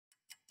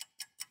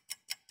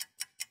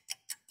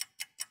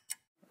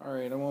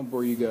Alright, I won't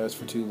bore you guys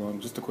for too long.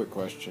 Just a quick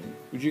question.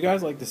 Would you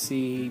guys like to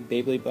see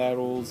Beyblade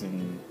battles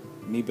and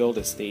me build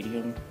a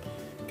stadium?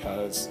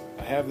 Because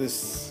I have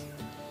this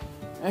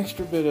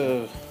extra bit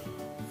of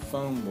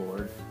foam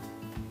board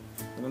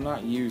that I'm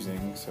not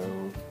using, so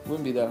it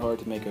wouldn't be that hard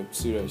to make a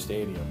pseudo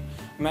stadium.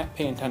 I'm not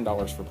paying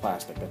 $10 for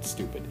plastic. That's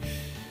stupid.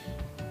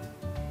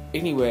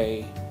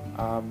 Anyway,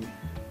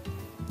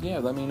 yeah,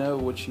 let me know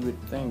what you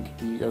would think.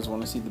 Do you guys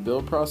want to see the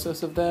build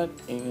process of that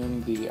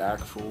and the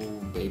actual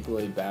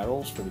Beyblade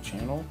battles for the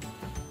channel?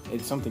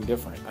 It's something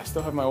different. I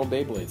still have my old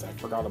Beyblades. I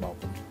forgot about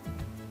them.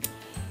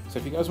 So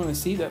if you guys want to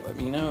see that, let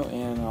me know,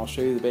 and I'll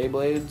show you the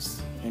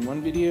Beyblades in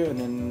one video, and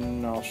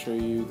then I'll show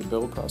you the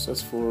build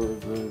process for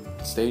the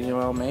stadium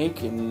I'll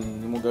make, and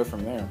then we'll go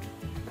from there.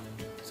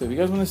 So if you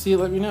guys want to see it,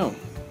 let me know.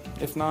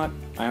 If not,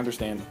 I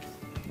understand.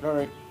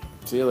 Alright,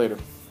 see you later.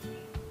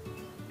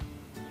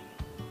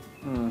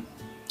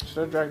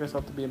 Should I drag this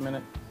out to be a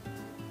minute?